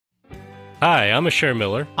Hi, I'm Asher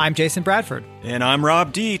Miller. I'm Jason Bradford. And I'm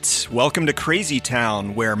Rob Dietz. Welcome to Crazy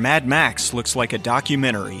Town, where Mad Max looks like a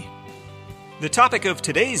documentary. The topic of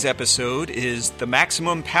today's episode is the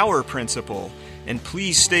maximum power principle, and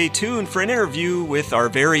please stay tuned for an interview with our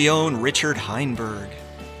very own Richard Heinberg.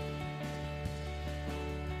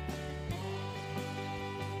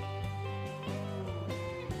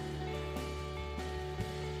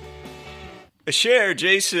 Asher,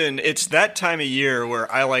 Jason, it's that time of year where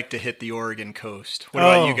I like to hit the Oregon coast. What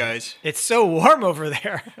about you guys? It's so warm over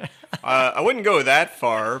there. I wouldn't go that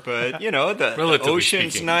far, but, you know, the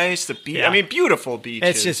ocean's speaking. Nice, the beach. Yeah. I mean, beautiful beaches.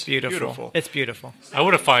 It's just beautiful. It's beautiful. I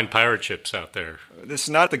would have found pirate ships out there. This is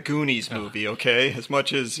not the Goonies movie, okay? As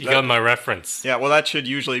much as... You got my reference. Yeah, well, that should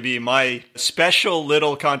usually be my special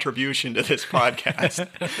little contribution to this podcast.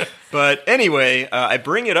 But anyway, I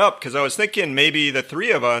bring it up because I was thinking maybe the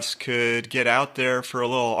three of us could get out there for a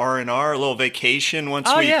little R&R, a little vacation once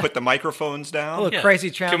we put the microphones down. A little crazy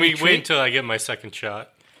travel. Can we retreat. wait until I get my second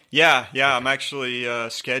shot? Yeah, I'm actually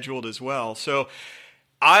scheduled as well. So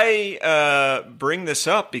I bring this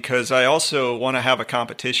up because I also want to have a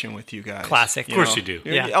competition with you guys. Classic. Of course you do.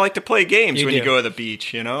 Yeah. I like to play games when you do. go to the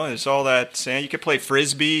beach, you know? There's all that sand. You could play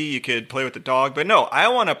Frisbee, you could play with the dog. But no, I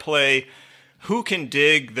want to play who can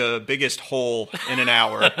dig the biggest hole in an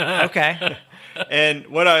hour. Okay. And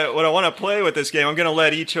what I want to play with this game, I'm going to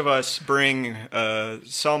let each of us bring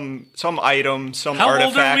some item, some How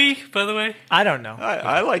artifact. old are we, by the way? I don't know.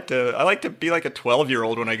 I like to be like a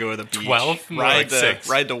 12-year-old when I go to the beach. 12? More like 6.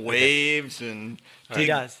 Ride the waves and He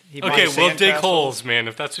does. He Okay, buys- we'll dig sandcastles. holes, man,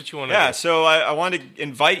 if that's what you want to do. so I want to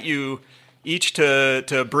invite you each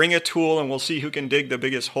to bring a tool, and we'll see who can dig the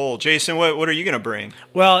biggest hole. Jason, what are you going to bring?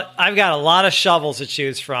 Well, I've got a lot of shovels to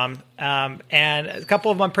choose from, and a couple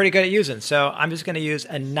of them I'm pretty good at using. So I'm just going to use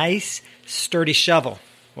a nice, sturdy shovel.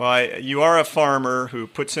 Well, you are a farmer who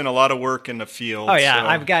puts in a lot of work in the field. Oh yeah, so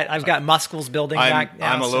I've got muscles building back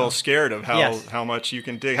now. I'm a little scared of Yes. how much you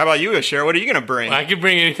can dig. How about you, Asher? What are you going to bring? I can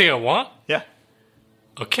bring anything I want? Yeah.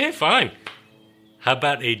 Okay, fine. How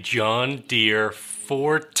about a John Deere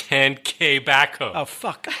 410K backhoe? Oh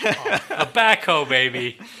fuck! A backhoe,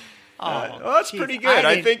 baby. Well, that's geez, pretty good.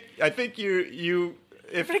 I think you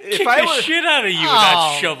if Kick I the were shit out of you with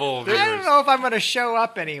that shovel of I don't yours. know if I'm going to show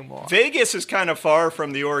up anymore. Vegas is kind of far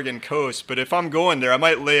from the Oregon coast, but if I'm going there, I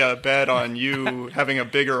might lay a bet on you having a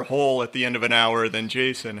bigger hole at the end of an hour than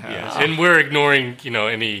Jason has. Yes, and we're ignoring,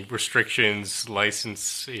 any restrictions,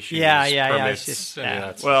 license issues, Yeah, permits. it's just- any of yeah.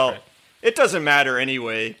 that stuff, Well, right? it doesn't matter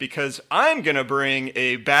anyway, because I'm going to bring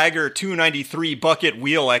a Bagger 293 bucket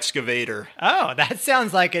wheel excavator. Oh, that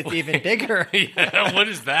sounds like it's even bigger. Yeah, what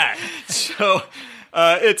is that? So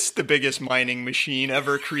it's the biggest mining machine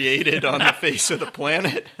ever created on the face of the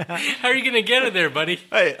planet. How are you going to get it there, buddy?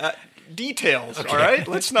 Hey, details, all right?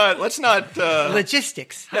 Let's not.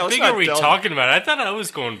 Logistics. Yeah, How let's big not are we delve- talking about? I thought I was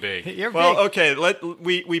going big. You're Well, big.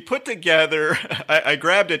 okay. We put together. I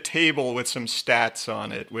grabbed a table with some stats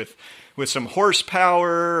on it, with some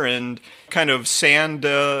horsepower and kind of sand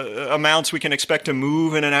amounts we can expect to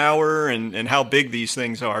move in an hour, and how big these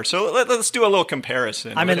things are. So let's do a little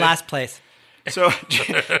comparison. I'm in last place. So,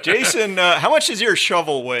 Jason, how much does your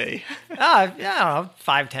shovel weigh? I don't know,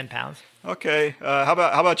 5-10 pounds. Okay. How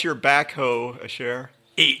about your backhoe, Asher?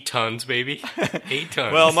 8 tons, baby. 8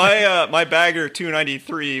 tons. Well, my Bagger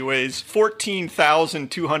 293 weighs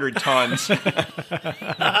 14,200 tons.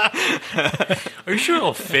 Are you sure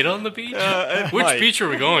it'll fit on the beach? Which might. beach are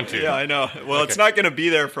we going to? Yeah, I know. Well, it's not going to be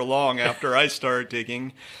there for long after I start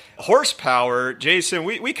digging. Horsepower, Jason,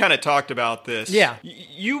 we kind of talked about this. Yeah.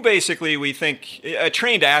 You basically, we think a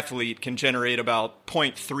trained athlete can generate about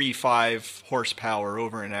 0.35 horsepower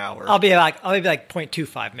over an hour. I'll be like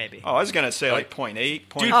 0.25 maybe. Oh, I was going to say like 0.8,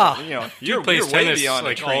 Dude, you're plays way tennis, beyond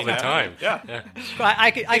like, a all trained the athlete. time. Yeah. But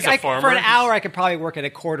I could, He's a farmer. for an hour I could probably work at a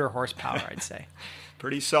quarter horsepower, I'd say.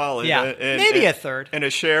 Pretty solid. Yeah, maybe a third. And a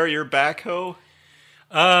share your backhoe?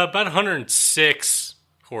 About 106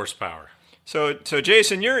 horsepower. So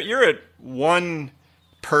Jason, you're at one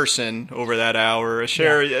person over that hour. A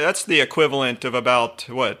share, that's the equivalent of about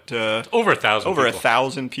what? Over 1,000 Over people.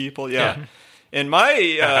 1,000 people. Yeah. And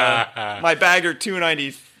my my Bagger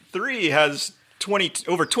 293 has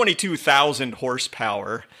over 22,000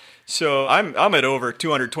 horsepower. So I'm at over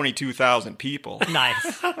 222,000 people.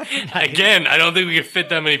 Nice. Again, I don't think we can fit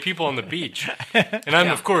that many people on the beach. And I'm,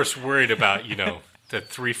 of course, worried about, the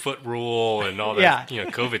 3-foot rule and all that,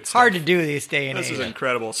 COVID stuff. Hard to do these day and This age. is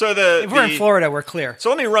incredible. So If we're in Florida, we're clear. So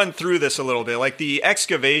let me run through this a little bit. Like the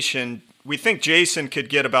excavation, we think Jason could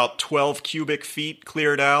get about 12 cubic feet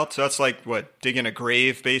cleared out. So that's like, what, digging a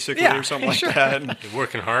grave, basically, or something like that. And, you're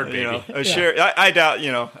working hard, baby. I doubt,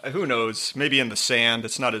 who knows? Maybe in the sand.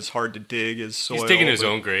 It's not as hard to dig as soil. He's digging his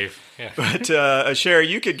own grave. Yeah. But, Sherry,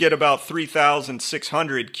 you could get about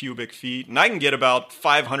 3,600 cubic feet, and I can get about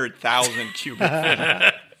 500,000 cubic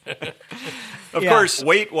feet. Of course,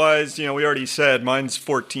 weight-wise, we already said mine's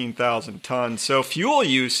 14,000 tons. So fuel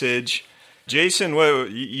usage... Jason,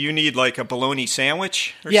 you need like a bologna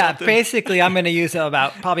sandwich or something? Basically I'm going to use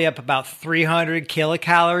probably about 300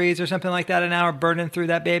 kilocalories or something like that an hour burning through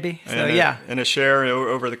that baby. So and a share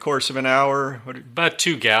over the course of an hour. About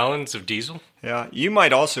 2 gallons of diesel. Yeah, you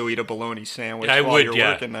might also eat a bologna sandwich while you're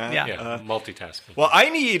working that. Yeah, multitasking. Well, I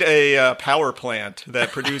need a power plant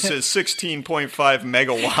that produces 16.5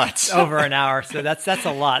 megawatts over an hour. So that's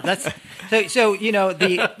a lot.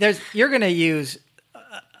 You're going to use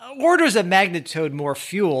orders of magnitude more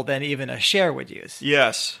fuel than even a share would use.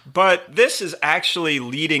 Yes, but this is actually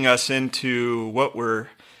leading us into what we're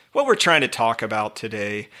trying to talk about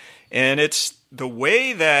today, and it's the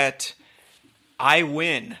way that I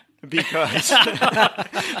win. Because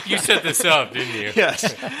you set this up, didn't you?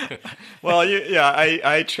 Yes. Well,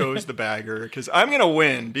 I chose the bagger because I'm going to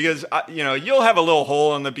win because, you'll have a little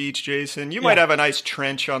hole on the beach, Jason. You might have a nice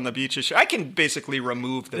trench on the beach. I can basically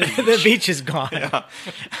remove the beach. The beach is gone. Yeah.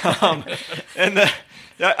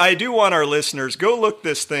 I do want our listeners, go look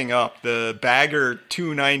this thing up, the Bagger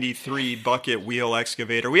 293 bucket wheel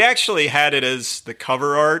excavator. We actually had it as the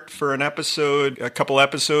cover art for an episode a couple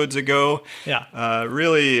episodes ago. Yeah.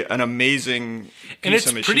 Really an amazing piece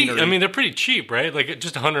of machinery. They're pretty cheap, right? Like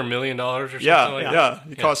just $100 million or something like that? Yeah.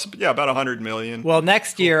 It costs about $100 million. Well,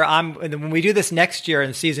 next year, when we do this next year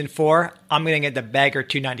in season 4, I'm going to get the Bagger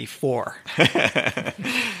 294.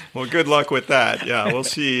 Well, good luck with that. Yeah, we'll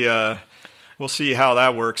see. We'll see how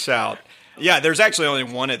that works out. Yeah, there's actually only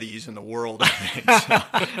one of these in the world, I think.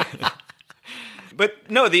 So.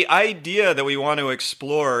 But no, the idea that we want to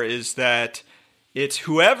explore is that it's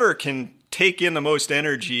whoever can take in the most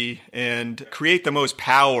energy and create the most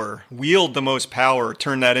power, wield the most power,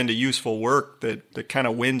 turn that into useful work that kind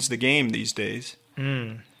of wins the game these days.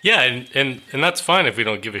 Mm. Yeah, and that's fine if we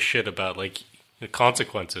don't give a shit about, like, the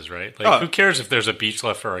consequences, right? Like, who cares if there's a beach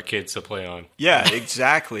left for our kids to play on? Yeah,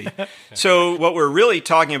 exactly. So what we're really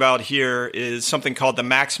talking about here is something called the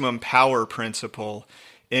maximum power principle.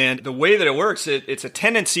 And the way that it works, it's a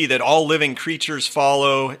tendency that all living creatures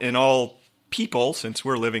follow and all people, since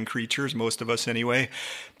we're living creatures, most of us anyway.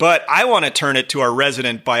 But I want to turn it to our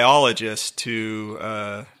resident biologist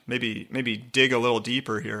to maybe dig a little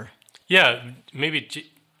deeper here. Yeah, maybe...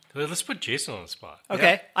 Let's put Jason on the spot.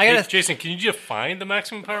 Okay. Yeah. Jason, can you define the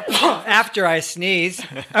maximum power principle? After I sneeze.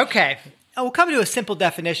 Okay. We'll come to a simple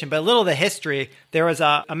definition, but a little of the history. There was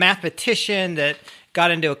a mathematician that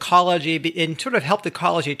got into ecology and sort of helped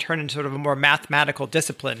ecology turn into sort of a more mathematical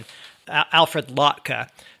discipline, Alfred Lotka.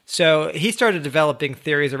 So he started developing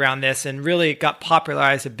theories around this and really got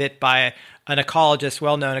popularized a bit by an ecologist,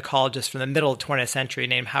 well-known ecologist from the middle of the 20th century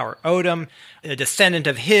named Howard Odum. A descendant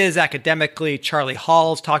of his academically, Charlie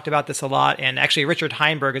Hall's talked about this a lot. And actually, Richard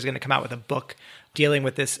Heinberg is going to come out with a book dealing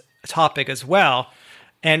with this topic as well.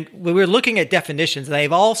 And we were looking at definitions, and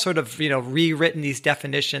they've all sort of, rewritten these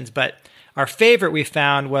definitions. But our favorite we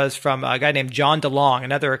found was from a guy named John DeLong,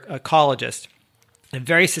 another ecologist, and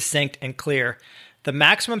very succinct and clear. The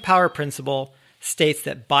maximum power principle states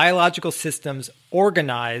that biological systems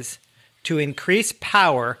organize to increase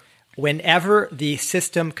power whenever the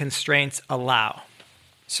system constraints allow.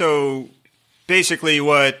 So basically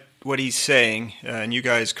what he's saying, and you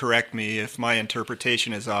guys correct me if my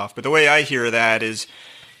interpretation is off, but the way I hear that is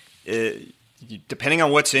depending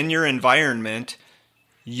on what's in your environment,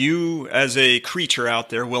 you as a creature out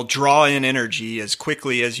there will draw in energy as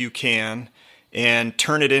quickly as you can and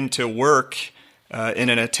turn it into work in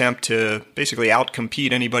an attempt to basically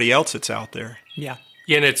outcompete anybody else that's out there. Yeah.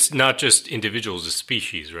 Yeah, and it's not just individuals, it's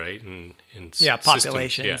species, right? And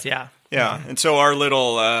populations, yeah. Yeah, and so our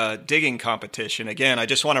little digging competition, again, I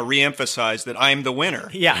just want to reemphasize that I'm the winner.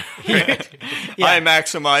 Yeah. Right? Yeah. I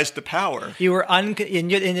maximized the power. You were,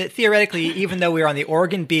 theoretically, even though we were on the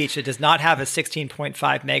Oregon beach, it does not have a 16.5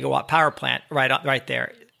 megawatt power plant right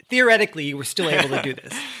there. Theoretically, you were still able to do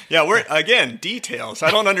this. Yeah, again, details.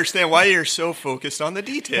 I don't understand why you're so focused on the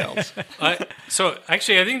details. So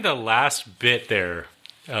actually, I think the last bit there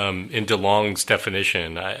in DeLong's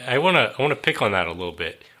definition, I want to pick on that a little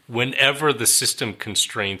bit. Whenever the system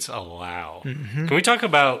constraints allow. Mm-hmm. Can we talk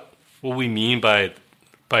about what we mean by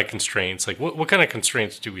constraints? Like what kind of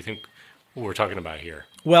constraints do we think we're talking about here?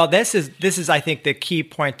 Well, this is I think the key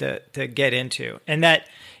point to get into, and that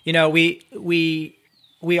we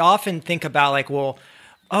often think about like, well,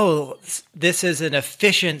 oh, this is an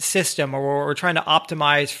efficient system, or we're trying to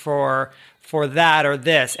optimize for that or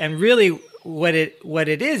this, and really what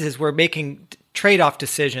it is we're making trade-off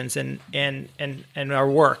decisions in our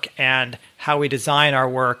work and how we design our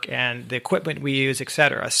work and the equipment we use, et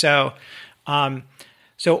cetera. So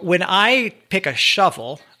when I pick a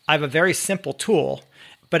shovel, I have a very simple tool,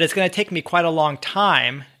 but it's going to take me quite a long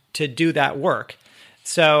time to do that work.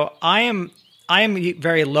 So I am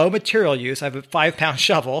very low material use. I have a 5-pound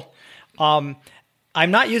shovel. I'm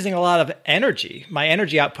not using a lot of energy. My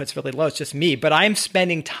energy output's really low. It's just me, but I'm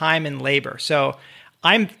spending time and labor. So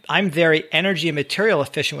I'm very energy and material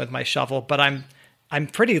efficient with my shovel, but I'm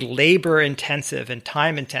pretty labor intensive and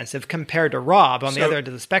time intensive compared to Rob on the other end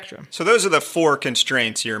of the spectrum. So those are the 4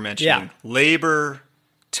 constraints you're mentioning. Yeah. Labor,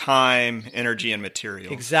 time, energy, and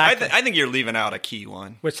material. Exactly. I think you're leaving out a key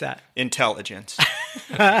one. What's that? Intelligence.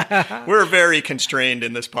 We're very constrained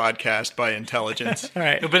in this podcast by intelligence.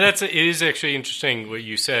 Right. But it is actually interesting what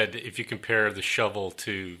you said. If you compare the shovel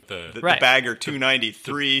to the Bagger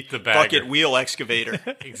 293 the Bagger. bucket wheel excavator.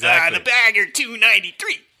 Exactly. The Bagger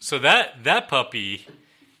 293. So that puppy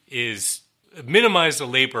is minimize the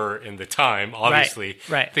labor and the time, obviously.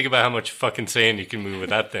 Right. Think about how much fucking sand you can move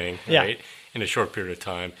with that thing, right? In a short period of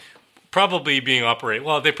time. Probably being operated.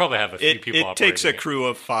 Well, they probably have a few people operating. It takes a crew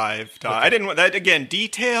of 5. Okay. I didn't. That again,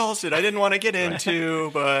 details that I didn't want to get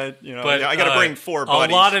into, but I got to bring 4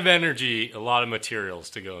 buddies. A lot of energy, a lot of materials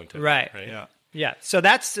to go into. Right. Yeah. So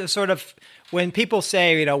that's the sort of when people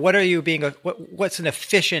say, what are you being? What's an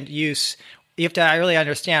efficient use? You have to really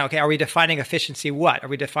understand, okay, are we defining efficiency what? Are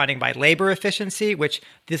we defining by labor efficiency, which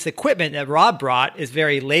this equipment that Rob brought is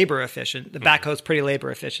very labor efficient. The backhoe is pretty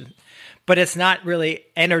labor efficient, but it's not really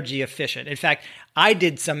energy efficient. In fact, I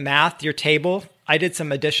did some math, your table, I did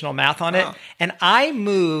some additional math on it, and I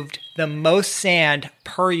moved the most sand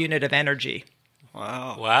per unit of energy.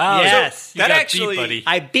 Wow. Yes. So that actually, buddy.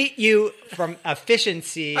 I beat you from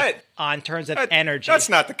efficiency on terms of energy. That's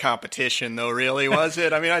not the competition, though, really, was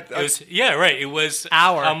it? I mean, it was, It was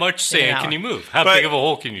hour. How much sand can you move? How big of a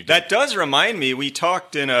hole can you do? That does remind me, we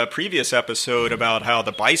talked in a previous episode about how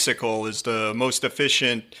the bicycle is the most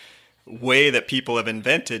efficient way that people have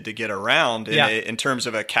invented to get around in terms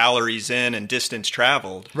of a calories in and distance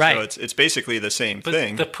traveled. Right. So it's basically the same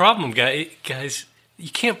thing. The problem, guys, you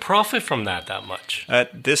can't profit from that much.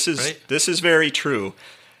 This is very true.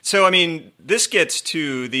 So, I mean, this gets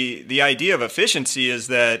to the idea of efficiency is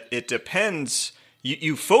that it depends.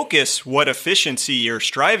 You focus what efficiency you're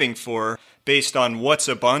striving for based on what's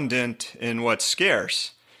abundant and what's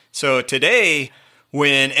scarce. So today,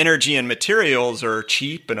 when energy and materials are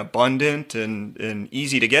cheap and abundant and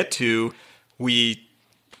easy to get to, we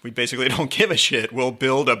basically don't give a shit. We'll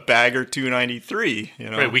build a Bagger 293.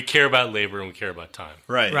 Right. We care about labor and we care about time.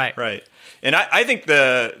 Right. And I think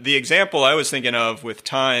the example I was thinking of with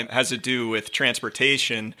time has to do with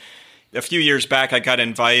transportation. A few years back, I got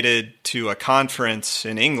invited to a conference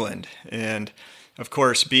in England. And, of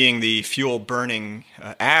course, being the fuel-burning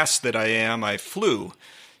ass that I am, I flew.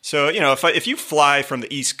 So, if you fly from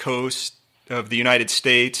the East Coast of the United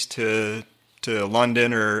States to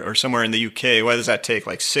London or somewhere in the UK, what does that take?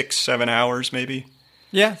 Like 6-7 hours, maybe?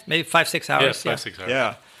 Yeah, maybe 5-6 hours. Yeah, 5-6 hours.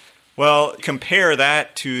 Yeah. Well, compare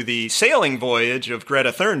that to the sailing voyage of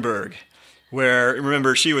Greta Thunberg, where,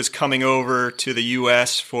 remember, she was coming over to the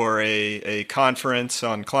U.S. for a conference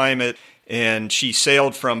on climate, and she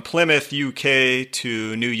sailed from Plymouth, UK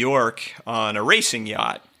to New York on a racing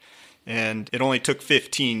yacht. And it only took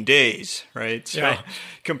 15 days, right? So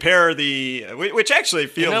compare which actually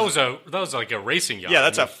feels... And that was like a racing yacht. Yeah,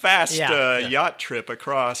 that's a fast yacht trip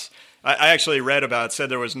across. I actually read about it, said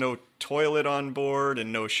there was no toilet on board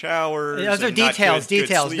and no showers. Those are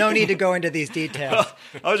details. No need to go into these details.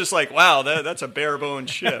 I was just like, wow, that's a bare-bones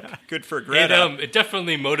ship. Good for Greta. It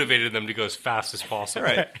definitely motivated them to go as fast as possible.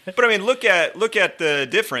 Right. But I mean, look at the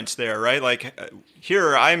difference there, right? Like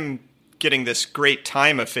here I'm getting this great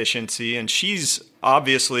time efficiency, and she's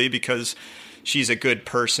obviously, because she's a good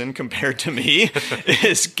person compared to me,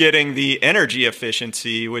 is getting the energy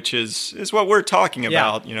efficiency, which is what we're talking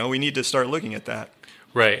about. We need to start looking at that.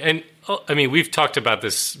 Right. And I mean, we've talked about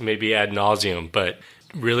this maybe ad nauseum, but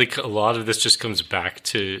really a lot of this just comes back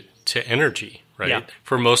to energy, right? Yeah.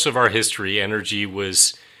 For most of our history, energy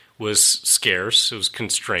was scarce, it was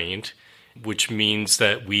constrained, which means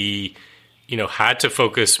that we had to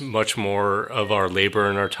focus much more of our labor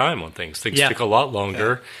and our time on things. Things took a lot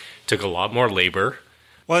longer, took a lot more labor.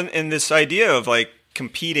 Well, and this idea of like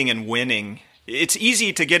competing and winning it's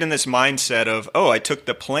easy to get in this mindset of, oh, I took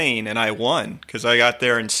the plane and I won because I got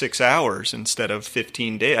there in 6 hours instead of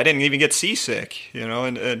 15 days. I didn't even get seasick,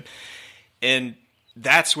 and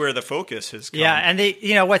that's where the focus has come. Yeah,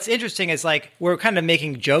 and what's interesting is like we're kind of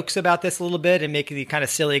making jokes about this a little bit and making the kind of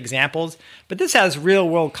silly examples, but this has real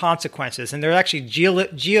world consequences, and they're actually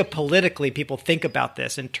geopolitically people think about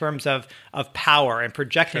this in terms of power and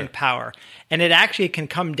projecting power, and it actually can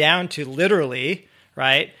come down to literally,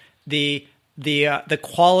 right, the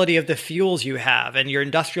quality of the fuels you have and your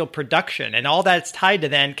industrial production and all that's tied to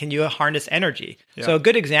then can you harness energy. Yeah. So a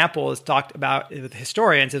good example is talked about with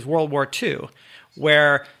historians is World War II,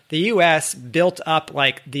 where the U.S. built up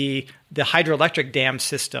like the hydroelectric dam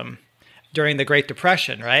system during the Great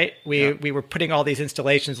Depression, right? We were putting all these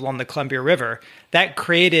installations along the Columbia River. That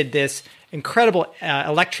created this incredible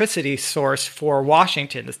electricity source for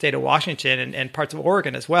Washington, the state of Washington and parts of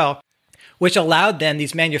Oregon as well, which allowed then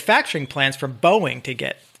these manufacturing plants from Boeing to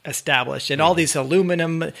get established and all these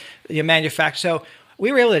aluminum manufacturers. So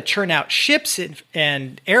we were able to churn out ships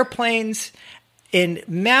and airplanes in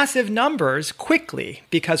massive numbers quickly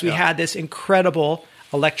because we had this incredible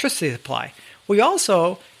electricity supply. We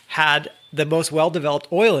also had the most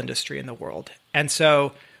well-developed oil industry in the world. And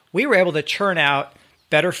so we were able to churn out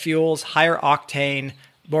better fuels, higher octane,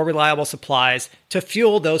 more reliable supplies to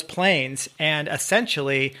fuel those planes and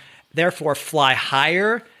essentially therefore fly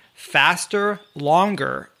higher, faster,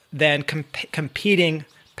 longer than competing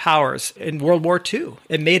powers in World War II.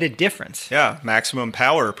 It made a difference. Yeah, maximum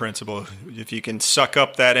power principle. If you can suck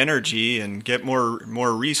up that energy and get more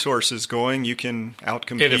resources going, you can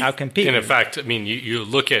outcompete. And in fact, I mean, you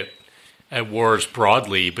look at wars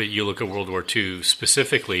broadly, but you look at World War II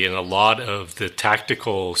specifically, and a lot of the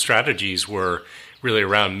tactical strategies were really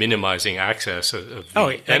around minimizing access of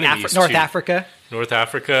the enemies North Africa.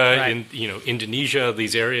 Right. Indonesia,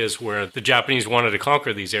 these areas where the Japanese wanted to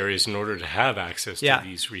conquer these areas in order to have access to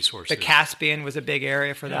these resources. The Caspian was a big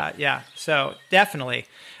area for that. Yeah, so definitely.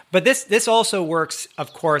 But this also works,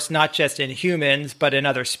 of course, not just in humans, but in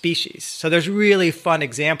other species. So there's really fun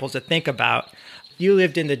examples to think about. You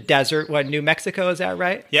lived in the desert, New Mexico, is that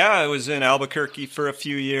right? Yeah, I was in Albuquerque for a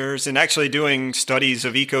few years and actually doing studies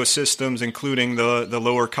of ecosystems, including the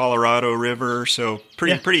lower Colorado River. So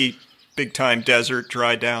pretty big-time desert,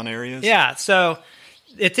 dry-down areas. Yeah, so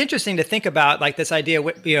it's interesting to think about like this idea,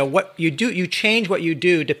 what you do, you change what you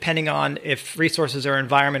do depending on if resources or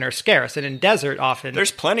environment are scarce. And in desert, often...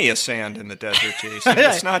 There's plenty of sand in the desert, Jason.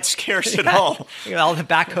 It's not scarce at all. All the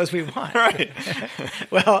backhoes we want. Right.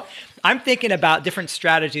 Well, I'm thinking about different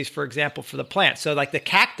strategies, for example, for the plants. So like the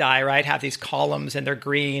cacti, right, have these columns and they're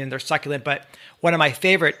green and they're succulent. But one of my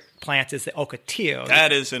favorite plants is the ocotillo.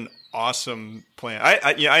 That is an awesome plant.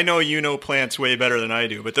 I know you know plants way better than I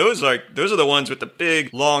do, but those are the ones with the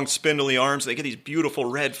big, long, spindly arms. They get these beautiful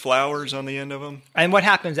red flowers on the end of them. And what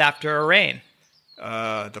happens after a rain?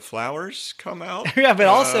 The flowers come out. Yeah, but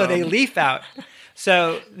also they leaf out.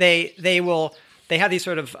 So they have these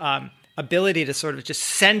sort of ability to sort of just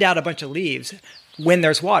send out a bunch of leaves when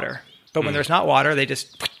there's water. But when there's not water,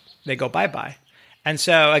 they go bye-bye. And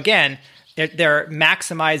so again, they're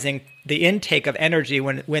maximizing the intake of energy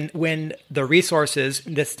when the resources,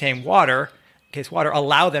 in this case water,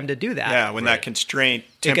 allow them to do that. Yeah, when that constraint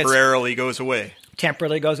temporarily goes away.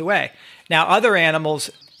 Now, other animals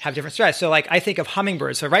have different strategies. So like I think of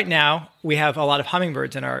hummingbirds. So right now we have a lot of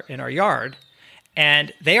hummingbirds in our yard,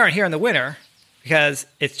 and they aren't here in the winter because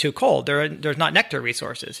it's too cold. There's not nectar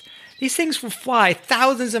resources. These things will fly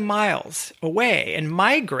thousands of miles away and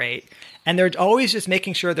migrate, and they're always just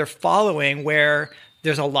making sure they're following where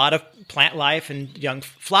there's a lot of plant life and young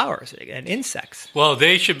flowers and insects. Well,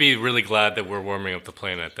 they should be really glad that we're warming up the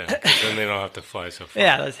planet then, because then they don't have to fly so far.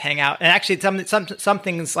 Yeah, let's hang out. And actually, some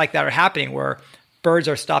things like that are happening where birds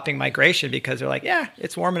are stopping migration because they're like, yeah,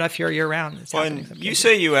 it's warm enough here year round. You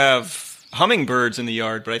say you have hummingbirds in the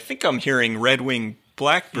yard, but I think I'm hearing red-winged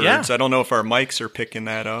blackbirds. Yeah. I don't know if our mics are picking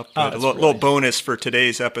that up. But little bonus for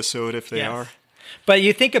today's episode if they are. But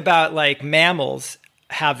you think about like mammals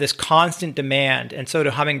have this constant demand, and so do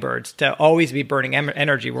hummingbirds, to always be burning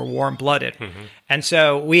energy. We're warm-blooded. Mm-hmm. And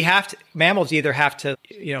so mammals either have to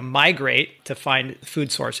migrate to find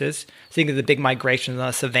food sources. Think of the big migrations on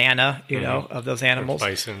the savanna, of those animals.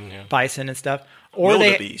 Bison and stuff. Or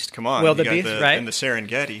wildebeest, come on. Wildebeest, right? And the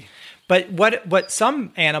Serengeti. But what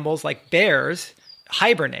some animals, like bears,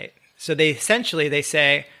 hibernate. So they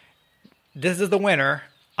say, this is the winter,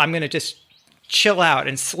 I'm going to just chill out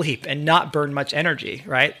and sleep and not burn much energy,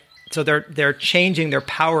 right? So they're changing their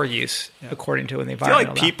power use according to the I feel environment.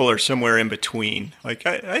 like people are somewhere in between. Like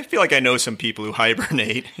I feel like I know some people who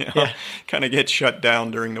hibernate, kind of get shut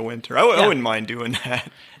down during the winter. I wouldn't mind doing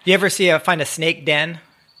that. Do you ever find a snake den?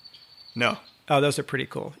 No. Oh, those are pretty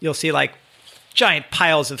cool. You'll see like giant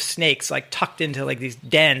piles of snakes like tucked into like these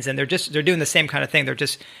dens, and they're doing the same kind of thing. They're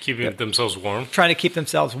just keeping themselves warm, trying to keep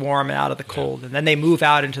themselves warm and out of the cold, and then they move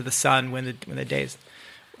out into the sun when the days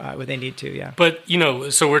when they need to. Yeah. But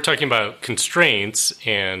so we're talking about constraints,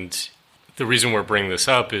 and the reason we're bringing this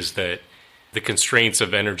up is that the constraints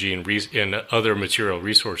of energy and other material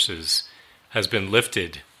resources has been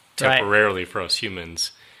lifted temporarily for us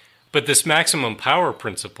humans. But this maximum power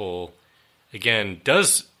principle, again,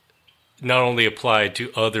 does not only apply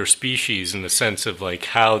to other species in the sense of like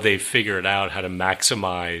how they figured out how to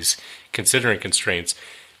maximize considering constraints,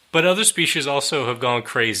 but other species also have gone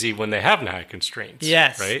crazy when they haven't had constraints.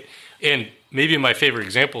 Yes. Right? And maybe my favorite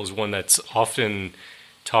example is one that's often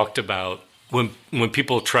talked about when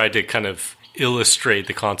people try to kind of illustrate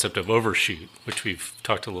the concept of overshoot, which we've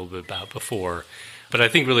talked a little bit about before, but I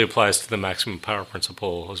think really applies to the maximum power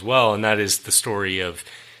principle as well, and that is the story of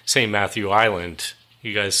St. Matthew Island.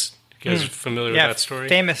 You guys are familiar with that story?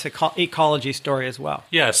 Famous ecology story as well.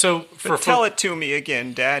 Yeah, so tell it to me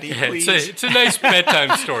again, Daddy, please. It's a nice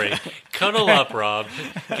bedtime story. Cuddle up, Rob.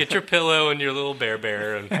 Get your pillow and your little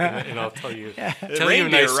bear, and I'll tell you. Tell you a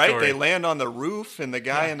nice story. Right? They land on the roof, and the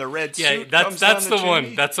guy in the red suit that's comes down the the chimney.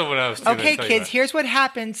 one. That's the one I was. Okay, kids. Here's what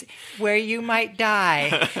happens where you might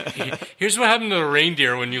die. Here's what happened to the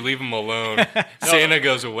reindeer when you leave them alone. Santa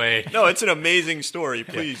goes away. No, it's an amazing story.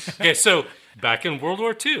 Please. Yeah. Okay, so back in World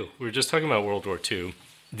War II, we were just talking about World War II.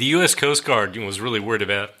 The U.S. Coast Guard was really worried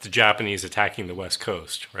about the Japanese attacking the West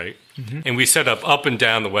Coast, right? Mm-hmm. And we set up and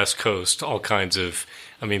down the West Coast all kinds of,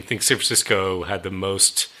 I think San Francisco had the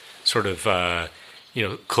most sort of,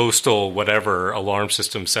 coastal whatever alarm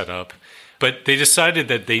system set up. But they decided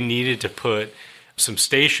that they needed to put some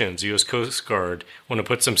stations, U.S. Coast Guard want to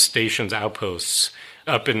put some stations, outposts,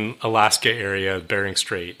 up in Alaska area, Bering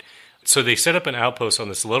Strait. So they set up an outpost on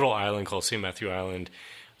this little island called St. Matthew Island,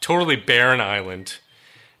 totally barren island.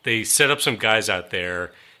 They set up some guys out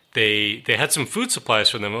there. They had some food supplies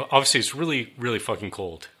for them. Obviously, it's really, really fucking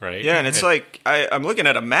cold, right? Yeah, and it's I'm looking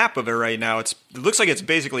at a map of it right now. It looks like it's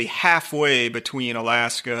basically halfway between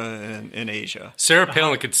Alaska and Asia. Sarah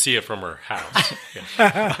Palin could see it from her house.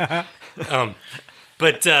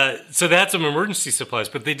 So they had some emergency supplies,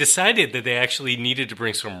 but they decided that they actually needed to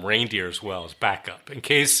bring some reindeer as well as backup in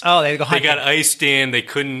case they got iced in. They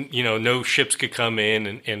couldn't, no ships could come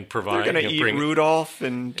in and provide. They're going to eat Rudolph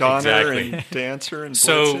and Donner and Dancer and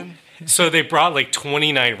Blitzen. So they brought like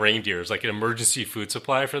 29 reindeers, like an emergency food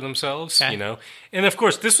supply for themselves, And of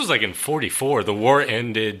course, this was like in 1944. The war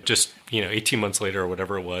ended just, 18 months later or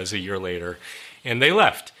whatever it was, a year later, and they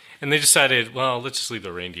left. And they decided, well, let's just leave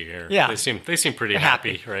the reindeer here. Yeah. They seem pretty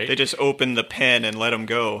happy, right? They just opened the pen and let them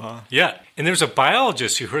go, huh? Yeah. And there's a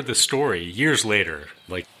biologist who heard the story years later,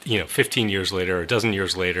 15 years later, or a dozen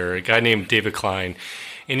years later, a guy named David Klein.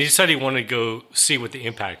 And he decided he wanted to go see what the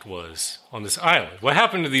impact was on this island. What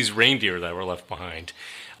happened to these reindeer that were left behind?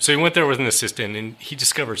 So he went there with an assistant, and he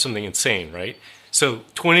discovered something insane, right? So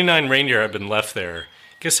 29 reindeer had been left there.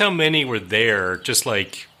 Guess how many were there just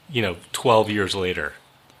 12 years later?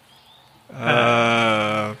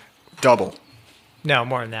 Double. No,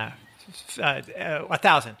 more than that.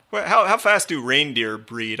 1,000. Well, how fast do reindeer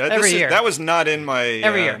breed? Every year. That was not in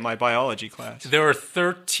my my biology class. There were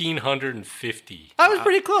 1,350. I was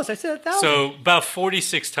pretty close. I said 1,000. So about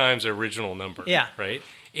 46 times the original number. Yeah. Right?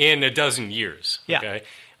 In a dozen years. Yeah. Okay.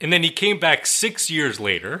 And then he came back 6 years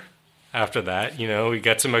later. After that, he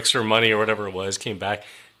got some extra money or whatever it was. Came back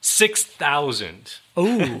 6,000.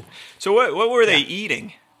 Ooh. So what were they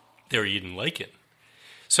eating? They were eating lichen.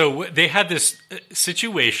 So they had this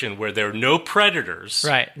situation where there were no predators.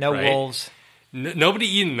 Right, no wolves. Nobody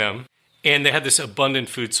eating them, and they had this abundant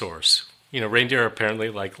food source. Reindeer apparently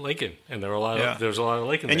like lichen, and there was a lot of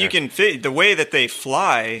lichen and there. You can fit the way that they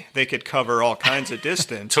fly, they could cover all kinds of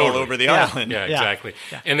distance all over the island. Yeah, exactly.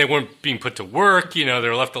 Yeah. And they weren't being put to work. They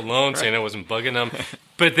were left alone, saying I wasn't bugging them.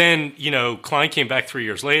 But then, Klein came back 3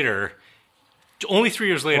 years later. Only 3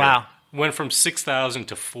 years later. Wow. Went from 6,000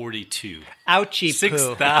 to 42. Ouchie poo.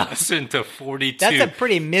 6,000 to 42. That's a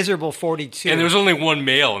pretty miserable 42. And there was only one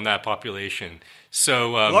male in that population.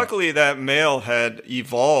 So luckily, that male had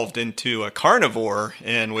evolved into a carnivore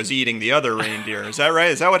and was eating the other reindeer. Is that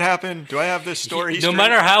right? Is that what happened? Do I have this story? No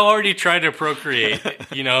matter how hard he tried to procreate,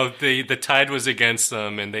 the tide was against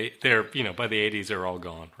them, and they're by the 80s they're all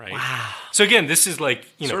gone. Right? Wow. So again, this is like,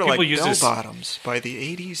 sort of people like use bell this. bottoms. By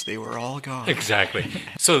the 80s, they were all gone. Exactly.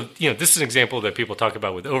 So, this is an example that people talk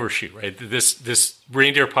about with overshoot, right? This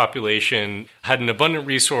reindeer population had an abundant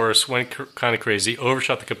resource, went kind of crazy,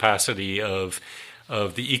 overshot the capacity of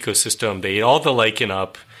the ecosystem. They ate all the lichen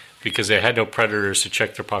up because they had no predators to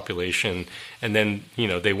check their population. And then,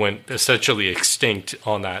 they went essentially extinct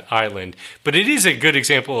on that island. But it is a good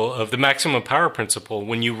example of the maximum power principle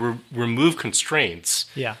when you remove constraints.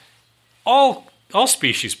 Yeah. All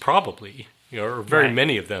species probably, or very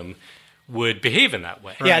many of them, would behave in that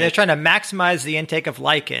way. Yeah, they're trying to maximize the intake of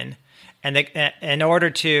lichen, and in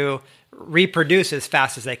order to reproduce as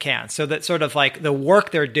fast as they can. So that sort of like the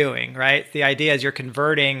work they're doing, right? The idea is you're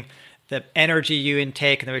converting the energy you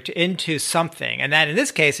intake into something, and that in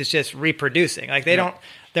this case is just reproducing. Like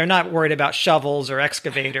they're not worried about shovels or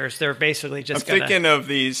excavators. They're basically just. I'm thinking of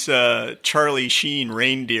these Charlie Sheen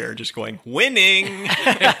reindeer just going, winning.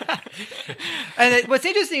 And what's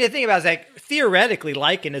interesting to think about is like theoretically,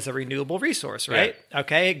 lichen is a renewable resource, right? Yeah.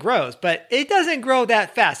 Okay, it grows, but it doesn't grow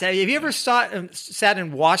that fast. Have you ever sat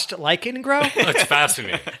and watched lichen grow? It's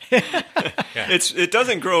fascinating. It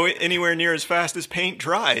doesn't grow anywhere near as fast as paint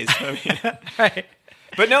dries. I mean, right.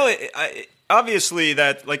 But no, obviously,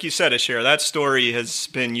 that, like you said, Asher, that story has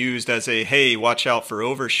been used as a, hey, watch out for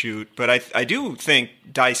overshoot. But I do think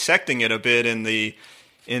dissecting it a bit in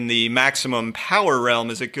the maximum power realm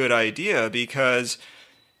is a good idea, because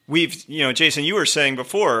we've, Jason, you were saying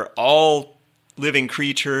before, all living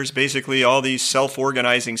creatures, basically all these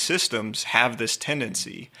self-organizing systems have this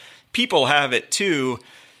tendency. People have it too,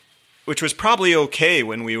 which was probably okay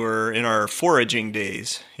when we were in our foraging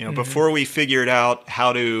days, before we figured out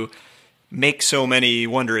how to make so many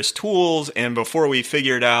wondrous tools, and before we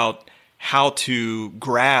figured out how to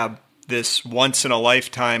grab this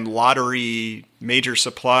once-in-a-lifetime lottery major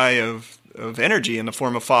supply of energy in the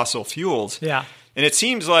form of fossil fuels. Yeah. And it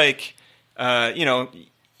seems like,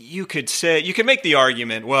 you could make the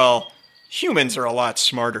argument, well, humans are a lot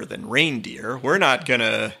smarter than reindeer. We're not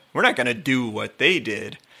gonna do what they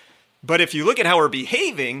did. But if you look at how we're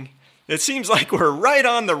behaving, it seems like we're right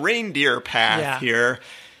on the reindeer path here.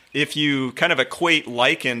 If you kind of equate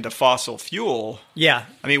lichen to fossil fuel, I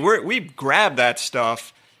mean, we grab that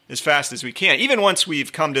stuff as fast as we can. Even once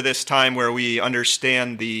we've come to this time where we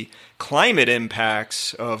understand the climate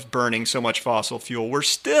impacts of burning so much fossil fuel, we're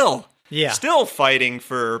still fighting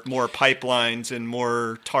for more pipelines and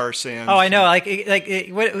more tar sands. Oh, I know.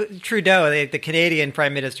 Trudeau, the Canadian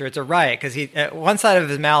Prime Minister, it's a riot because he, at one side of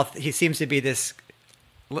his mouth, he seems to be this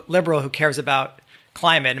liberal who cares about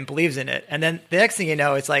climate and believes in it, and then the next thing you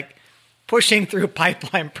know, it's like pushing through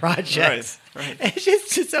pipeline projects. Right. It's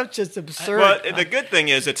just absurd. Well, the good thing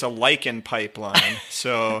is it's a lichen pipeline,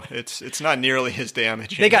 so it's not nearly as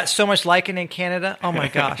damaging. They got so much lichen in Canada. Oh my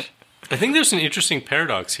gosh. I think there's an interesting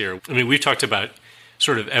paradox here. I mean, we've talked about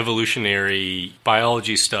sort of evolutionary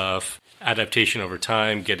biology stuff, adaptation over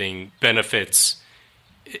time, getting benefits.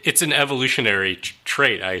 It's an evolutionary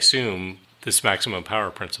trait, I assume, this maximum power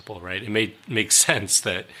principle, right? It makes sense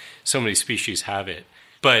that so many species have it.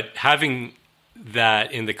 But having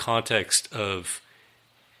that in the context of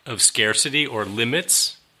scarcity or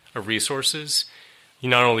limits of resources,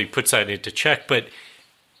 not only puts that into check, but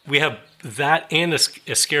we have that and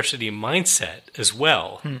a scarcity mindset as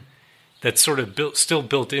well that's sort of still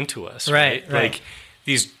built into us, right? Like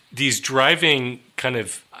these driving kind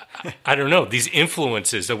of, I don't know, these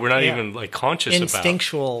influences that we're not even like conscious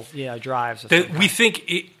instinctual, drives. That we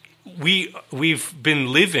think we've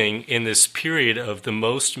been living in this period of the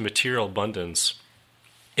most material abundance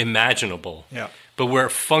imaginable. Yeah. But we're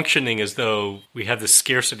functioning as though we have this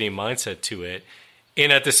scarcity mindset to it.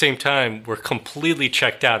 And at the same time, we're completely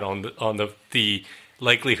checked out on the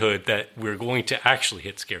likelihood that we're going to actually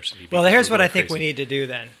hit scarcity. Well, here's what I think we need to do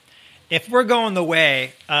then. If we're going the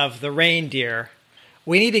way of the reindeer,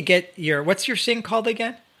 we need to get what's your thing called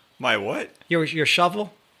again? My what? Your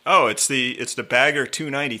shovel? Oh, it's the Bagger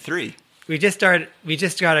 293. We just got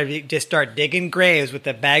to start digging graves with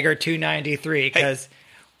the Bagger 293 because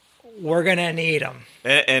we're gonna need them.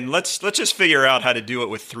 And let's just figure out how to do it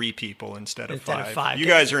with 3 people instead of 5. You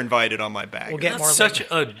guys are invited on my Bagger. We'll get more. Such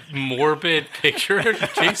a morbid picture,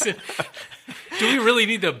 Jason. Do we really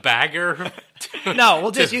need the Bagger? No,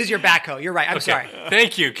 we'll just use your backhoe. You're right. I'm sorry.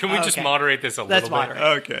 Thank you. Can we just moderate this a little bit? Moderate.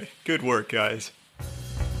 Okay. Good work, guys.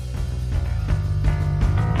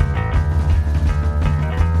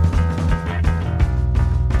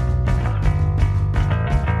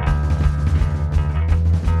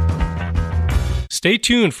 Stay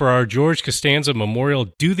tuned for our George Costanza Memorial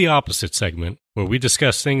Do the Opposite segment, where we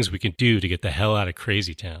discuss things we can do to get the hell out of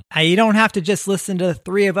Crazy Town. You don't have to just listen to the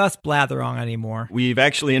three of us blather on anymore. We've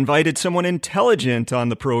actually invited someone intelligent on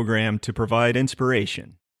the program to provide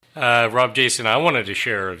inspiration. Rob, Jason, I wanted to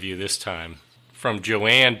share a review this time from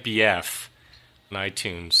Joanne BF on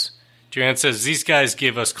iTunes. Joanne says, these guys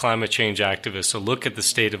give us climate change activists a look at the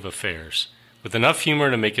state of affairs, with enough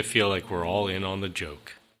humor to make it feel like we're all in on the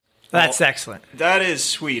joke. That's excellent. That is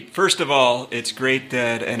sweet. First of all, it's great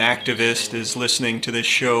that an activist is listening to this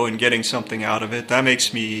show and getting something out of it. That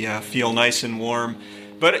makes me feel nice and warm.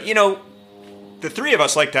 But, you know, the three of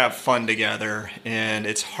us like to have fun together, and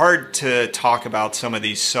it's hard to talk about some of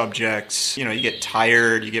these subjects. You know, you get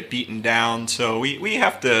tired, you get beaten down, so we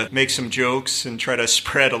have to make some jokes and try to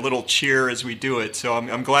spread a little cheer as we do it. So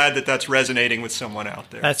I'm glad that that's resonating with someone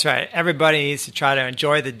out there. That's right. Everybody needs to try to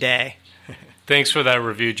enjoy the day. Thanks for that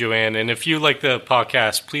review, Joanne. And if you like the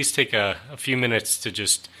podcast, please take a few minutes to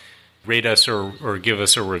just rate us or give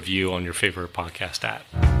us a review on your favorite podcast app.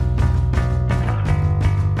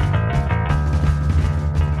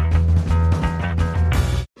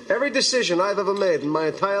 Every decision I've ever made in my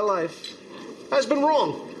entire life has been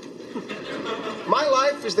wrong. My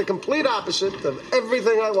life is the complete opposite of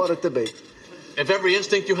everything I want it to be. If every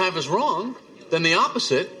instinct you have is wrong, then the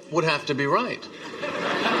opposite would have to be right.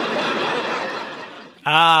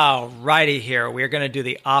 Oh, righty here. We're going to do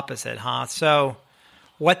the opposite, huh? So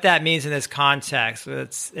what that means in this context,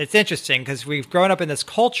 it's interesting because we've grown up in this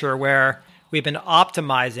culture where we've been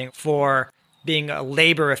optimizing for being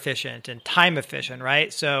labor efficient and time efficient,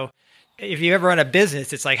 right? So if you ever run a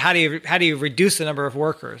business, it's like, how do you reduce the number of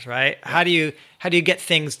workers, right? How do you get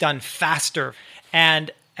things done faster? And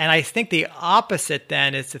I think the opposite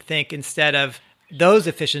then is to think instead of those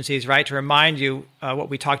efficiencies, right, to remind you what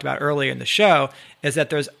we talked about earlier in the show, is that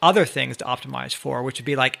there's other things to optimize for, which would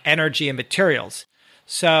be like energy and materials.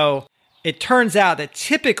 So it turns out that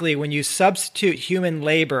typically when you substitute human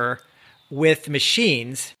labor with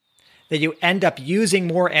machines, that you end up using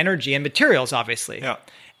more energy and materials, obviously. Yeah.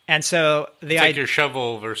 And so it's like your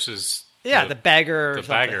shovel versus the bagger. The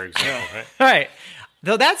bagger example, right? Right.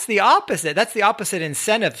 Though that's the opposite. That's the opposite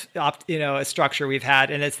incentive, structure we've had,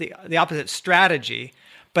 and it's the opposite strategy.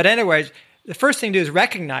 But anyways, the first thing to do is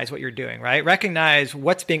recognize what you're doing, right? Recognize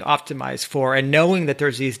what's being optimized for, and knowing that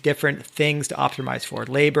there's these different things to optimize for: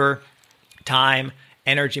 labor, time,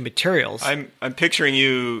 energy, materials. I'm picturing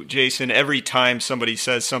you, Jason. Every time somebody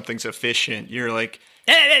says something's efficient, you're like,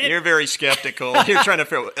 you're very skeptical. You're trying to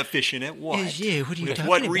figure out efficient at what? What are you talking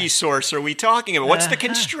what about? Resource are we talking about? What's the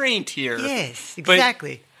constraint here? Yes,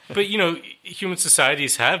 exactly. But human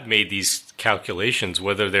societies have made these calculations,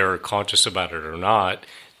 whether they're conscious about it or not,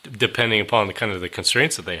 depending upon the kind of the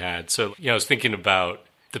constraints that they had. So, I was thinking about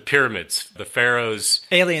the pyramids, the pharaohs.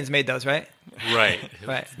 Aliens made those, right? Right.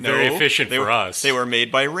 Right. Very efficient for us. They were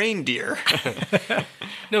made by reindeer.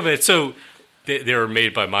 No, but so they were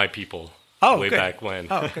made by my people. Way good. Back when.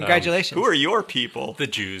 Oh, congratulations. Who are your people? The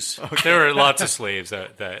Jews. Okay. There were lots of slaves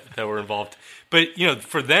that were involved. But,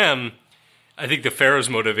 for them, I think the Pharaoh's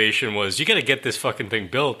motivation was, you got to get this fucking thing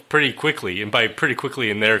built pretty quickly. And by pretty quickly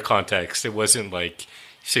in their context, it wasn't like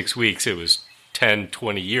 6 weeks. It was 10,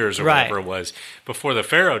 20 years or whatever it was before the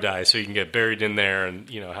Pharaoh dies, so you can get buried in there and,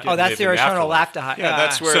 that's their eternal laugh to hide. Yeah,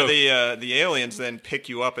 that's where the aliens then pick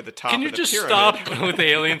you up at the top of the pyramid. Can you just stop with the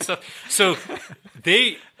alien stuff? So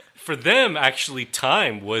for them, actually,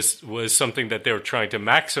 time was something that they were trying to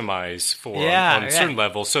maximize for on a certain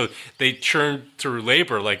level. So they churned through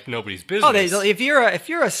labor like nobody's business. If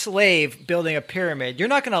you're a slave building a pyramid, you're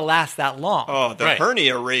not going to last that long. Oh, the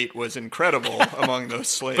hernia rate was incredible among those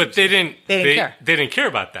slaves. But they didn't care. They didn't care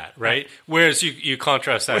about that, right? Whereas you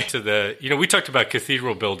contrast that to the we talked about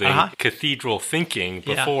cathedral building, cathedral thinking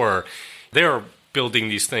before. They were building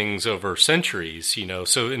these things over centuries,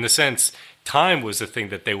 So in a sense, time was the thing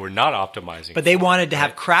that they were not optimizing. But they wanted to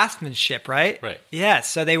have craftsmanship, right? Right. Yes.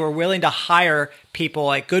 So they were willing to hire people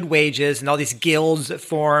like good wages and all these guilds that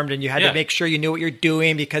formed, and you had to make sure you knew what you're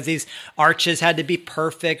doing because these arches had to be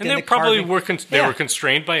perfect. And they probably were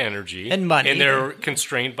constrained by energy and money, and they're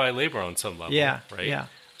constrained by labor on some level. Yeah. Right. Yeah.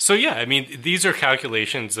 So these are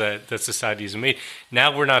calculations that societies have made.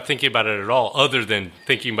 Now we're not thinking about it at all, other than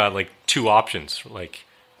thinking about like two options, like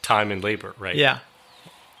time and labor, right? Yeah.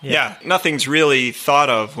 Yeah, nothing's really thought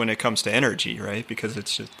of when it comes to energy, right? Because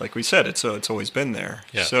it's just, like we said, it's always been there.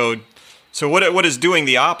 Yeah. So what is doing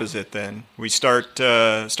the opposite then? We start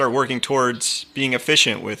working towards being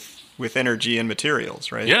efficient with energy and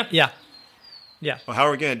materials, right? Yeah. Yeah. Yeah. Well, how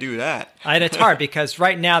are we going to do that? And it's hard because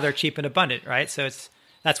right now they're cheap and abundant, right? So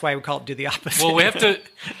That's why we call it do the opposite. Well,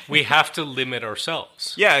 we have to limit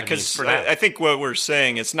ourselves. Yeah, because I think what we're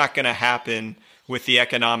saying is not going to happen with the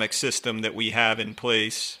economic system that we have in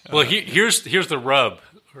place. Well, here's the rub,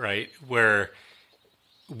 right? Where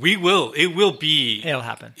it'll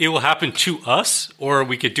happen. It will happen to us, or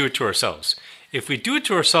we could do it to ourselves. If we do it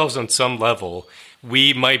to ourselves on some level,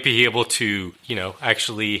 we might be able to,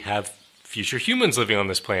 actually have future humans living on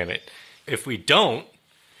this planet. If we don't,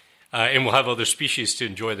 and we'll have other species to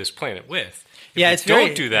enjoy this planet with. If we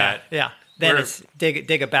don't do that. Yeah. Then it's dig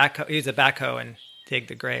a backhoe, use a backhoe and dig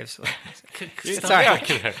the graves.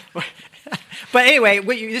 Sorry. But anyway,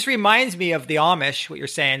 this reminds me of the Amish, what you're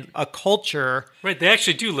saying, a culture. Right, they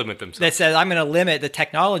actually do limit themselves. That says, I'm going to limit the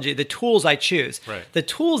technology, the tools I choose. Right. The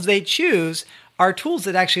tools they choose are tools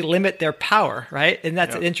that actually limit their power, right? And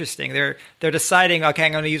that's interesting. They're deciding, okay,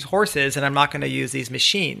 I'm going to use horses and I'm not going to use these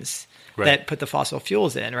machines that put the fossil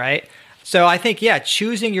fuels in, right? So I think,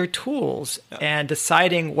 choosing your tools and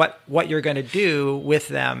deciding what you're going to do with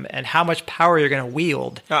them and how much power you're going to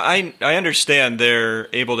wield. Now, I understand they're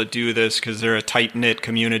able to do this because they're a tight-knit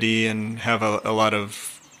community and have a lot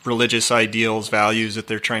of religious ideals, values that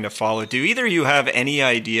they're trying to follow. Do either of you have any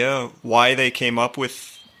idea why they came up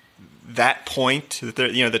with that point,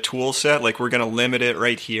 the tool set? Like, we're going to limit it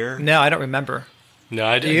right here? No, I don't remember. No,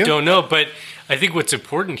 I don't know, but I think what's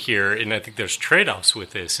important here, and I think there's trade-offs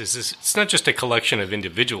with this, is it's not just a collection of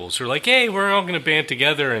individuals who are like, hey, we're all going to band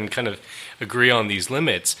together and kind of agree on these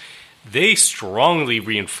limits. They strongly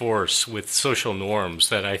reinforce with social norms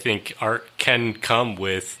that I think can come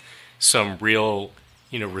with some real,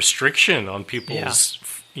 restriction on people's,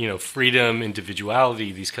 freedom,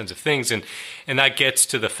 individuality, these kinds of things. And that gets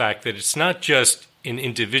to the fact that it's not just an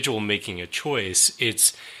individual making a choice,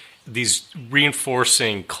 it's these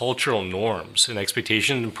reinforcing cultural norms and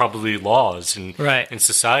expectations and probably laws and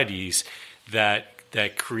societies that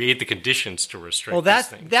create the conditions to restrict these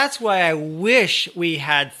things. That's why I wish we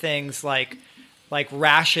had things like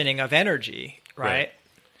rationing of energy, right?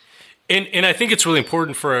 And I think it's really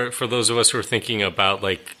important for those of us who are thinking about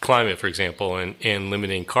like climate, for example, and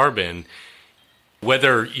limiting carbon,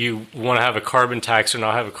 whether you want to have a carbon tax or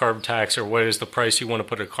not have a carbon tax, or what is the price you want to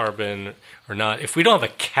put a carbon or not. If we don't have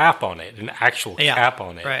a cap on it, an actual cap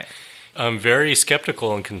on it, I'm very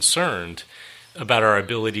skeptical and concerned about our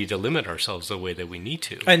ability to limit ourselves the way that we need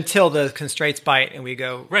to. Until the constraints bite and we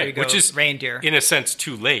go which is, reindeer. In a sense,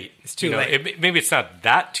 too late. It's too late. Maybe it's not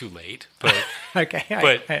that too late, but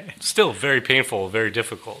still very painful, very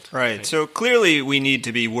difficult. Right. So clearly we need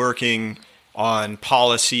to be working on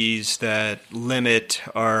policies that limit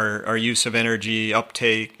our use of energy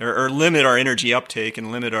uptake, or limit our energy uptake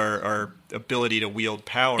and limit our ability to wield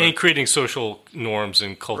power. And creating social norms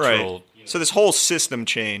and cultural... Right. So this whole system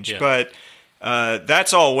change, but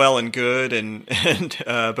that's all well and good,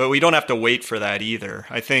 but we don't have to wait for that either.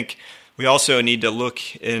 I think we also need to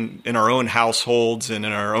look in our own households and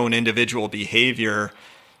in our own individual behavior.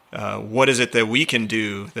 What is it that we can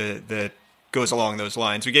do that goes along those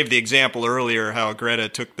lines? We gave the example earlier how Greta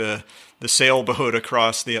took the sailboat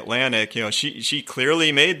across the Atlantic. She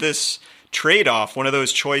clearly made this trade-off, one of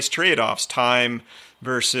those choice trade-offs, time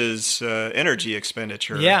versus energy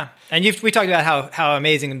expenditure. Yeah, and we talked about how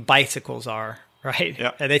amazing bicycles are, right?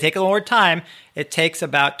 Yeah. They take a little more time. It takes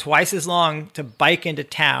about twice as long to bike into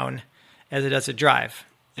town as it does to drive.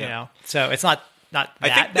 You know, so it's not I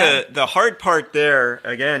think bad. The hard part there,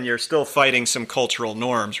 again, you're still fighting some cultural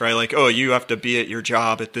norms, right? Like, oh, you have to be at your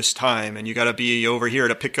job at this time, and you got to be over here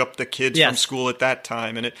to pick up the kids from school at that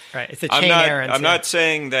time. And it's a chain errand. I'm not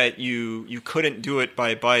saying that you couldn't do it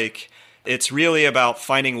by bike. It's really about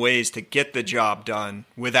finding ways to get the job done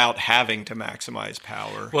without having to maximize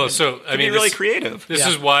power. Well, be really creative. This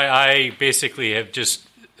is why I basically have just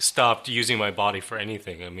stopped using my body for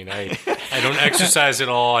anything. I mean, I don't exercise at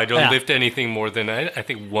all. I don't lift anything more than I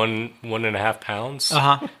think 1.5 pounds,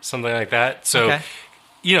 something like that. So,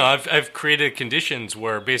 I've created conditions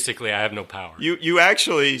where basically I have no power. You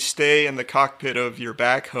actually stay in the cockpit of your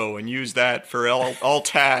backhoe and use that for all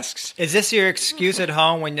tasks. Is this your excuse at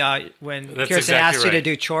home when Kirsten asks you to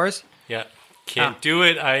do chores? Yeah, can't do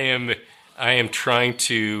it. I am trying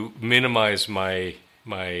to minimize my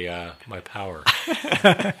power.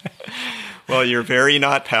 Well, you're very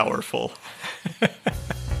not powerful.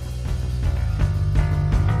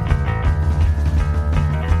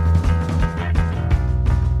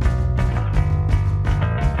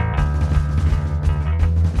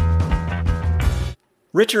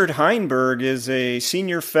 Richard Heinberg is a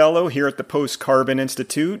senior fellow here at the Post Carbon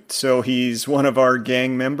Institute, so he's one of our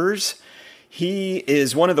gang members. He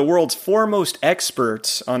is one of the world's foremost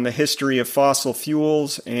experts on the history of fossil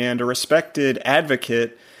fuels and a respected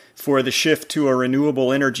advocate for the shift to a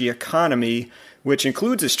renewable energy economy, which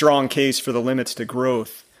includes a strong case for the limits to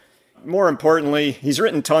growth. More importantly, he's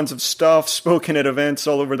written tons of stuff, spoken at events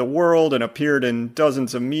all over the world, and appeared in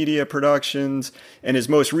dozens of media productions. And his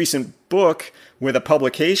most recent book, with a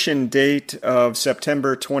publication date of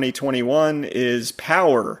September 2021, is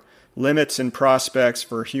Power: Limits and Prospects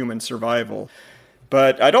for Human Survival.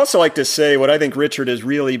 But I'd also like to say what I think Richard is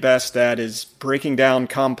really best at is breaking down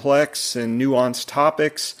complex and nuanced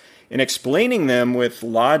topics and explaining them with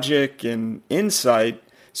logic and insight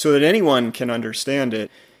so that anyone can understand it.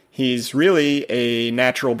 He's really a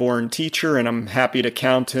natural-born teacher, and I'm happy to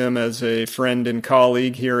count him as a friend and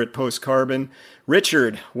colleague here at Post Carbon.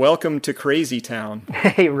 Richard, welcome to Crazy Town.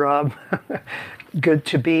 Hey, Rob. Good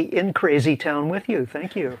to be in Crazy Town with you.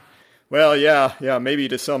 Thank you. Well, yeah, maybe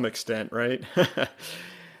to some extent, right?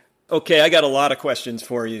 Okay, I got a lot of questions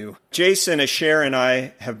for you. Jason, Asher, and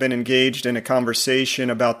I have been engaged in a conversation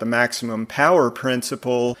about the maximum power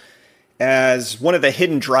principle as one of the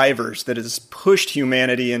hidden drivers that has pushed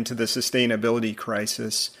humanity into the sustainability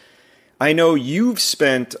crisis. I know you've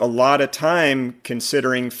spent a lot of time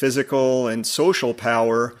considering physical and social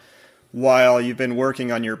power while you've been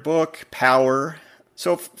working on your book, Power.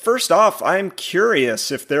 So first off, I'm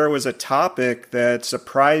curious if there was a topic that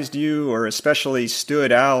surprised you or especially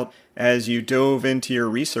stood out as you dove into your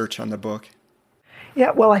research on the book.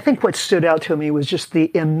 Yeah, well, I think what stood out to me was just the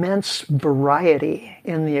immense variety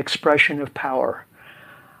in the expression of power.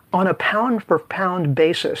 On a pound-for-pound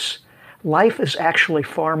basis, life is actually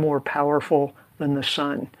far more powerful than the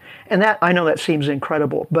sun. And that, I know that seems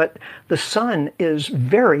incredible, but the sun is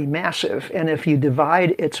very massive, and if you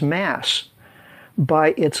divide its mass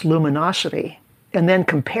by its luminosity, and then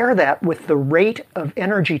compare that with the rate of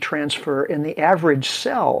energy transfer in the average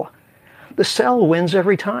cell, the cell wins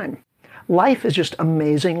every time. Life is just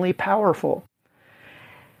amazingly powerful.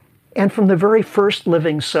 And from the very first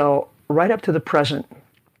living cell right up to the present,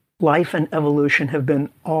 life and evolution have been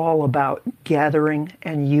all about gathering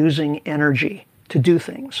and using energy to do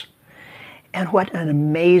things. And what an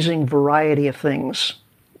amazing variety of things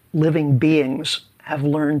living beings have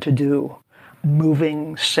learned to do.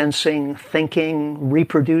 Moving, sensing, thinking,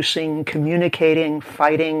 reproducing, communicating,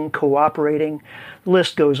 fighting, cooperating. The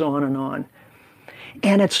list goes on and on.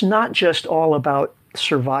 And it's not just all about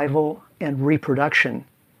survival and reproduction.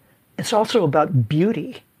 It's also about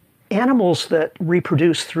beauty. Animals that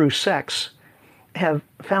reproduce through sex have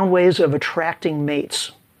found ways of attracting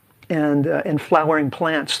mates, and flowering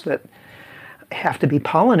plants that have to be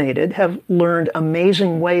pollinated have learned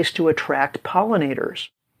amazing ways to attract pollinators.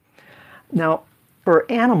 Now, for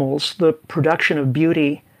animals, the production of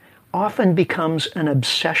beauty often becomes an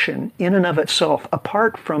obsession in and of itself,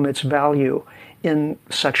 apart from its value in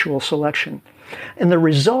sexual selection. And the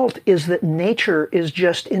result is that nature is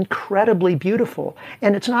just incredibly beautiful.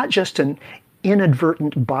 And it's not just an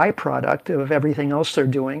inadvertent byproduct of everything else they're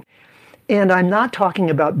doing. And I'm not talking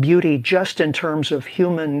about beauty just in terms of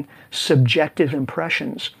human subjective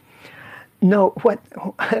impressions. No,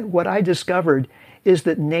 what I discovered is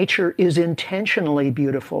that nature is intentionally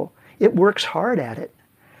beautiful. It works hard at it.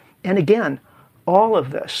 And again, all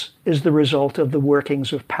of this is the result of the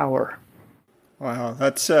workings of power. Wow,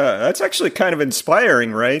 that's actually kind of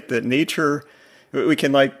inspiring, right? That nature, we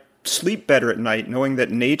can sleep better at night knowing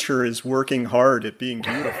that nature is working hard at being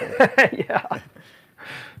beautiful. Yeah.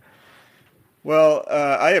 Well,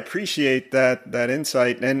 I appreciate that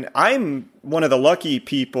insight, and I'm one of the lucky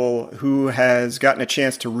people who has gotten a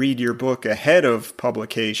chance to read your book ahead of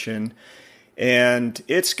publication, and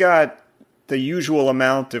it's got the usual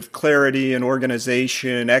amount of clarity and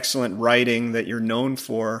organization, excellent writing that you're known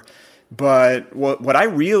for. But what I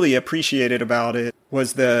really appreciated about it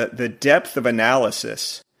was the depth of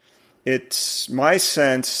analysis. It's my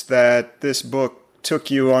sense that this book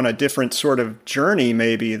took you on a different sort of journey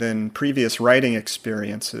maybe than previous writing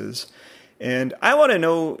experiences. And I want to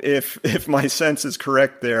know if my sense is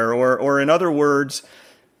correct there, or in other words,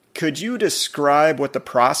 could you describe what the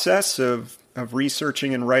process of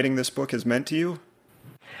researching and writing this book has meant to you?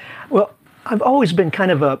 Well, I've always been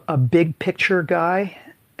kind of a big picture guy,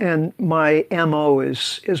 and my MO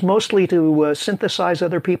is mostly to synthesize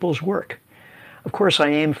other people's work. Of course, I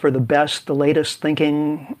aim for the best, the latest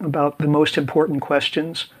thinking about the most important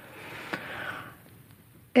questions.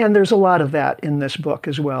 And there's a lot of that in this book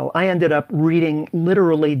as well. I ended up reading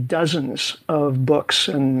literally dozens of books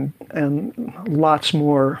and lots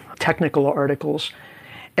more technical articles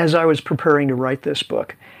as I was preparing to write this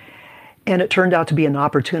book. And it turned out to be an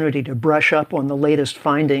opportunity to brush up on the latest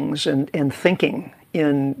findings and thinking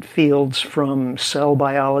in fields from cell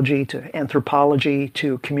biology to anthropology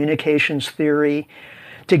to communications theory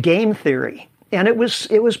to game theory. And it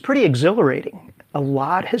was pretty exhilarating. A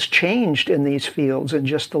lot has changed in these fields in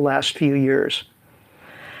just the last few years.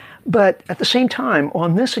 But at the same time,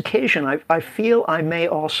 on this occasion, I feel I may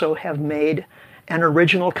also have made an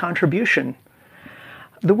original contribution.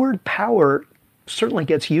 The word power certainly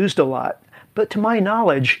gets used a lot, but to my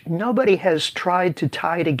knowledge, nobody has tried to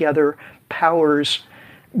tie together power's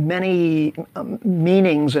many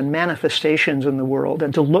meanings and manifestations in the world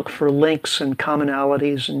and to look for links and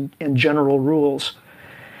commonalities and general rules.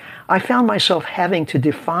 I found myself having to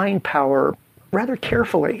define power rather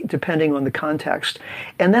carefully, depending on the context.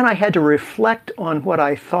 And then I had to reflect on what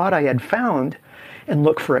I thought I had found and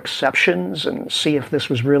look for exceptions and see if this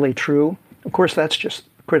was really true. Of course, that's just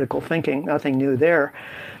critical thinking, nothing new there.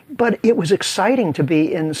 But it was exciting to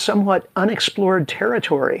be in somewhat unexplored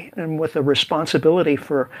territory and with a responsibility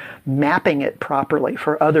for mapping it properly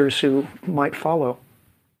for others who might follow.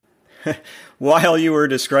 While you were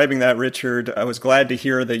describing that, Richard, I was glad to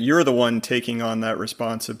hear that you're the one taking on that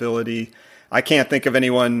responsibility. I can't think of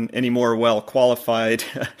anyone any more well qualified.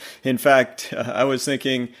 In fact, I was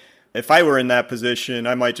thinking if I were in that position,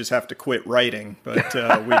 I might just have to quit writing. But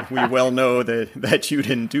we well know that you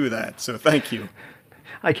didn't do that. So thank you.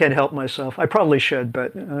 I can't help myself. I probably should,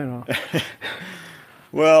 but I don't know.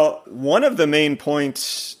 Well, one of the main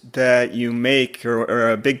points that you make,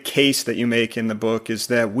 or a big case that you make in the book, is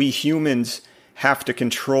that we humans have to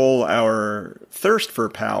control our thirst for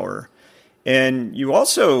power. And you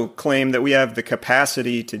also claim that we have the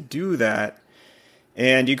capacity to do that.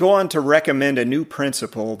 And you go on to recommend a new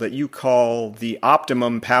principle that you call the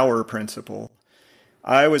optimum power principle.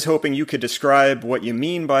 I was hoping you could describe what you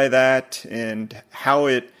mean by that and how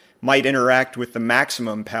it might interact with the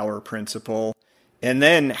maximum power principle, and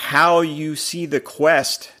then how you see the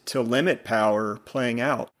quest to limit power playing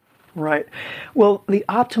out. Right. Well, the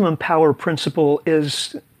optimum power principle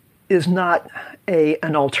is not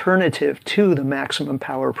an alternative to the maximum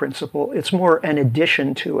power principle. It's more an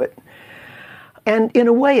addition to it. And in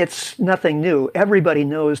a way, it's nothing new. Everybody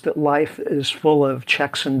knows that life is full of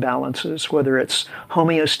checks and balances, whether it's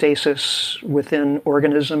homeostasis within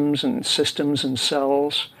organisms and systems and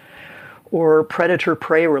cells, or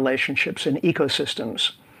predator-prey relationships in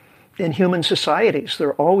ecosystems. In human societies, there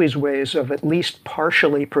are always ways of at least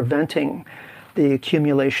partially preventing the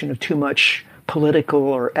accumulation of too much political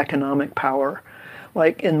or economic power.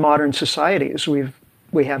 Like in modern societies,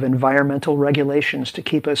 we have environmental regulations to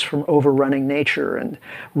keep us from overrunning nature and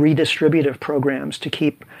redistributive programs to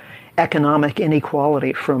keep economic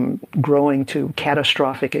inequality from growing to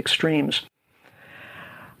catastrophic extremes.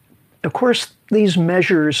 Of course, these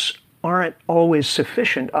measures aren't always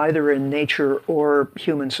sufficient either in nature or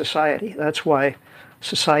human society. That's why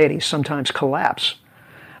societies sometimes collapse.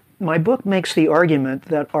 My book makes the argument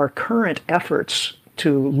that our current efforts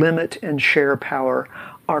to limit and share power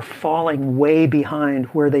are falling way behind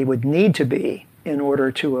where they would need to be in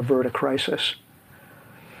order to avert a crisis.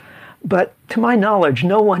 But to my knowledge,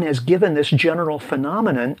 no one has given this general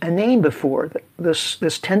phenomenon a name before,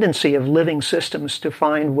 this tendency of living systems to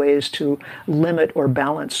find ways to limit or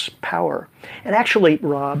balance power. And actually,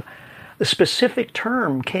 Rob, the specific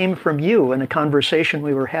term came from you in a conversation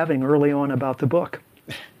we were having early on about the book.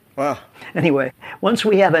 Wow. Anyway, once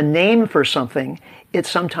we have a name for something, it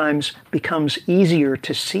sometimes becomes easier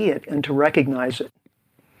to see it and to recognize it.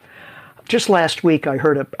 Just last week, I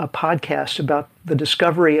heard a podcast about the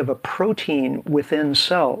discovery of a protein within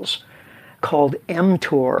cells called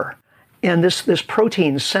mTOR. And this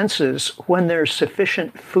protein senses when there's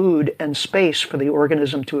sufficient food and space for the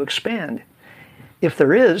organism to expand. If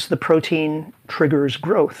there is, the protein triggers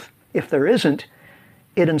growth. If there isn't,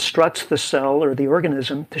 it instructs the cell or the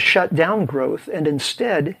organism to shut down growth and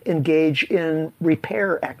instead engage in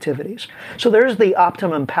repair activities. So there's the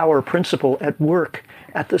optimum power principle at work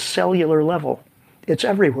at the cellular level. It's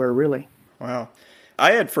everywhere, really. Wow.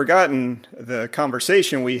 I had forgotten the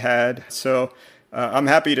conversation we had, so I'm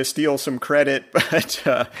happy to steal some credit, but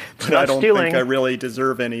I don't think I really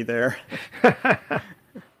deserve any there.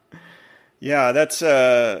 Yeah, that's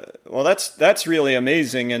really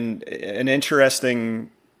amazing and an interesting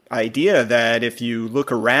idea that if you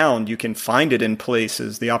look around, you can find it in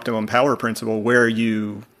places, the optimum power principle, where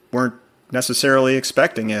you weren't necessarily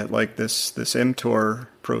expecting it, like this mTOR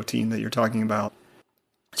protein that you're talking about.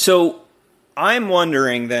 So I'm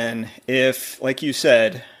wondering then if, like you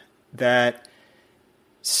said, that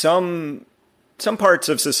some parts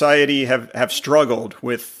of society have struggled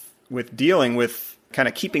with dealing with kind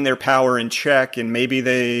of keeping their power in check, and maybe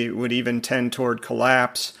they would even tend toward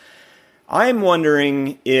collapse. I'm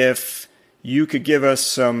wondering if you could give us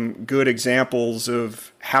some good examples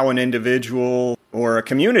of how an individual or a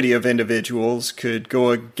community of individuals could go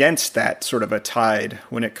against that sort of a tide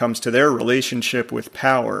when it comes to their relationship with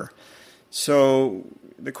power. So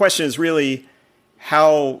the question is really,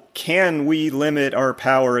 how can we limit our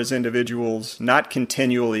power as individuals, not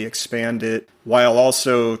continually expand it, while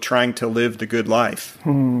also trying to live the good life?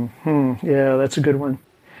 Yeah, that's a good one.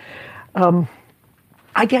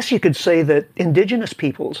 I guess you could say that indigenous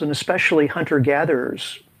peoples, and especially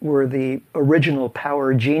hunter-gatherers, were the original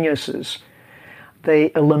power geniuses.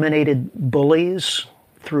 They eliminated bullies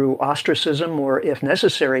through ostracism or, if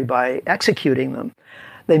necessary, by executing them.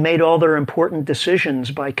 They made all their important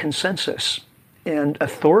decisions by consensus. And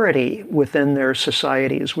authority within their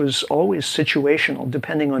societies was always situational,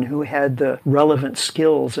 depending on who had the relevant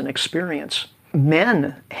skills and experience.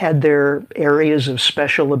 Men had their areas of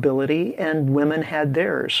special ability, and women had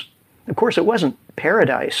theirs. Of course, it wasn't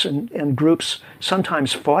paradise, and groups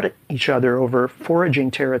sometimes fought each other over foraging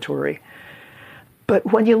territory.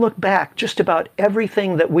 But when you look back, just about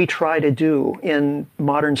everything that we try to do in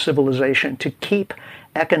modern civilization to keep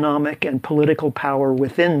economic and political power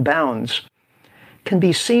within bounds can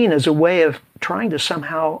be seen as a way of trying to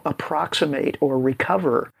somehow approximate or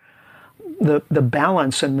recover the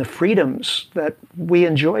balance and the freedoms that we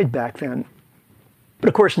enjoyed back then. But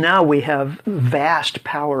of course, now we have vast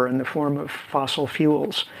power in the form of fossil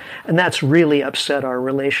fuels, and that's really upset our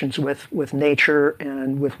relations with nature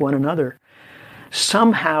and with one another.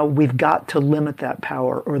 Somehow we've got to limit that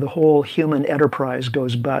power, or the whole human enterprise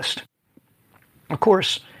goes bust. Of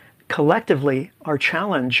course, collectively, our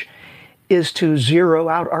challenge is to zero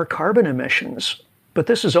out our carbon emissions, but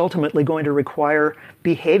this is ultimately going to require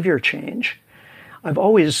behavior change. I've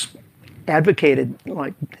always advocated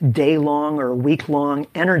like day-long or week-long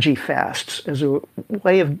energy fasts as a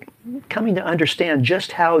way of coming to understand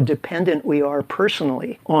just how dependent we are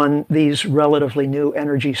personally on these relatively new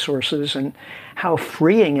energy sources and how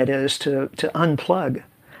freeing it is to unplug.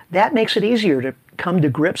 That makes it easier to come to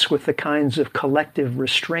grips with the kinds of collective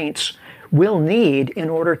restraints we'll need in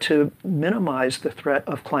order to minimize the threat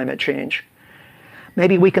of climate change.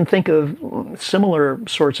 Maybe we can think of similar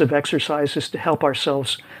sorts of exercises to help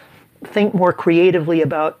ourselves think more creatively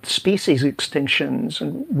about species extinctions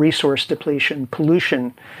and resource depletion,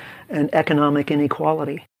 pollution, and economic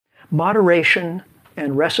inequality. Moderation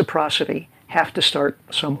and reciprocity have to start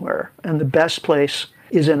somewhere, and the best place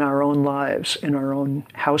is in our own lives, in our own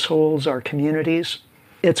households, our communities.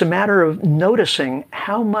 It's a matter of noticing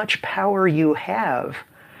how much power you have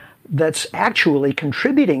that's actually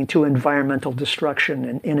contributing to environmental destruction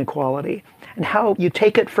and inequality, and how you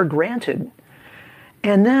take it for granted.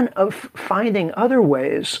 And then of finding other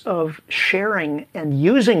ways of sharing and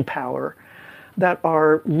using power that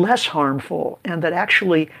are less harmful and that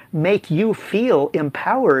actually make you feel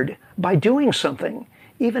empowered by doing something,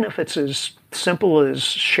 even if it's as simple as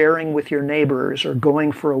sharing with your neighbors or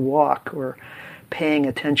going for a walk or paying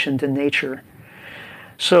attention to nature.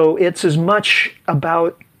 So it's as much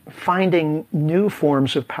about finding new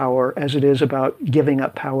forms of power as it is about giving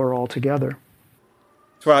up power altogether.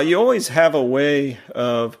 Well, you always have a way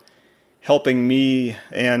of helping me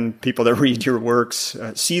and people that read your works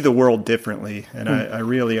see the world differently, and I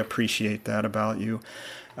really appreciate that about you.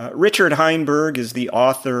 Richard Heinberg is the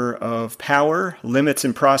author of Power, Limits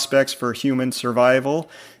and Prospects for Human Survival,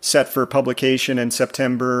 set for publication in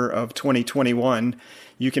September of 2021.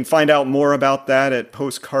 You can find out more about that at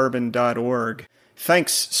postcarbon.org.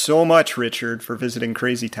 Thanks so much, Richard, for visiting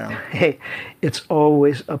Crazy Town. Hey, it's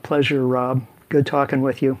always a pleasure, Rob. Good talking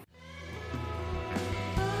with you.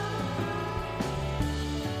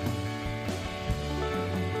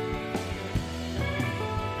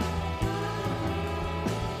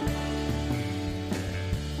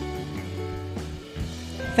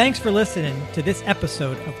 Thanks for listening to this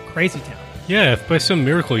episode of Crazy Town. Yeah, if by some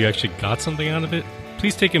miracle you actually got something out of it,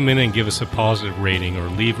 please take a minute and give us a positive rating or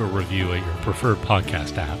leave a review at your preferred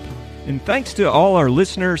podcast app. And thanks to all our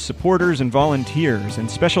listeners, supporters, and volunteers, and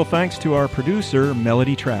special thanks to our producer,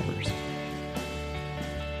 Melody Travers.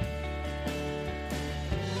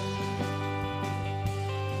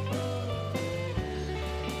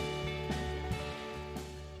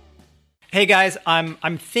 Hey guys,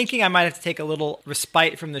 I'm thinking I might have to take a little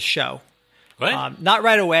respite from the show. What? Not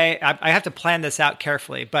right away. I have to plan this out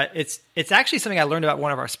carefully, but it's actually something I learned about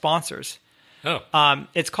one of our sponsors. Oh.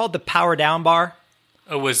 It's called the Power Down Bar.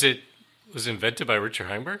 Oh, was it invented by Richard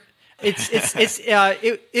Heinberg?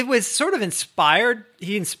 It was sort of inspired.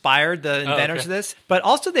 He inspired the inventors of this, but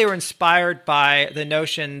also they were inspired by the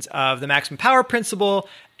notions of the maximum power principle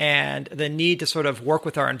and the need to sort of work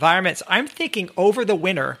with our environment. So I'm thinking over the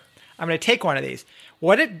winter, I'm going to take one of these.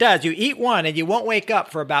 What it does, you eat one and you won't wake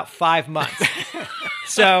up for about 5 months.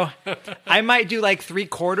 So I might do like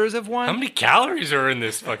 3/4 of one. How many calories are in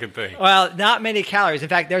this fucking thing? Well, not many calories. In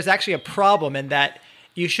fact, there's actually a problem in that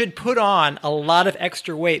you should put on a lot of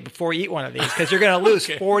extra weight before you eat one of these because you're going to lose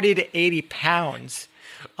 40 to 80 pounds.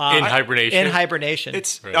 In hibernation? In hibernation.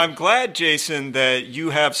 Right. I'm glad, Jason, that you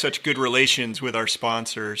have such good relations with our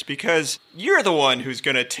sponsors because you're the one who's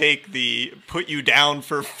going to put you down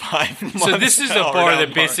for 5 months. So this is a bar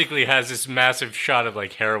that basically has this massive shot of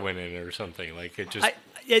like heroin in it or something. Like it just...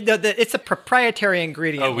 It's a proprietary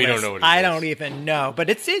ingredient. Oh, we don't know what it is. I don't even know. But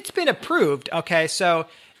it's been approved. Okay, so,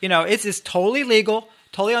 it's totally legal.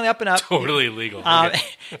 Totally on the up and up. Totally legal.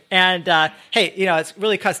 And, hey, it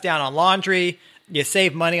really cuts down on laundry. You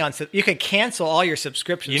save money on... You can cancel all your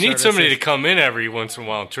subscription services. You need somebody to come in every once in a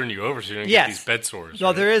while and turn you over so you don't get these bed sores.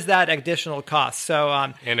 Well, there is that additional cost. So,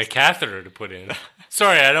 and a catheter to put in.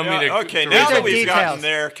 Sorry, I don't mean to... Okay, now that we've gotten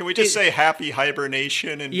there, can we just say happy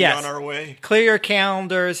hibernation and be on our way? Clear your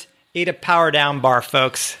calendars. Eat a power down bar,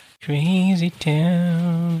 folks. Crazy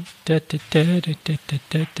town. Da, da, da, da, da,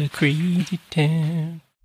 da, da, crazy town.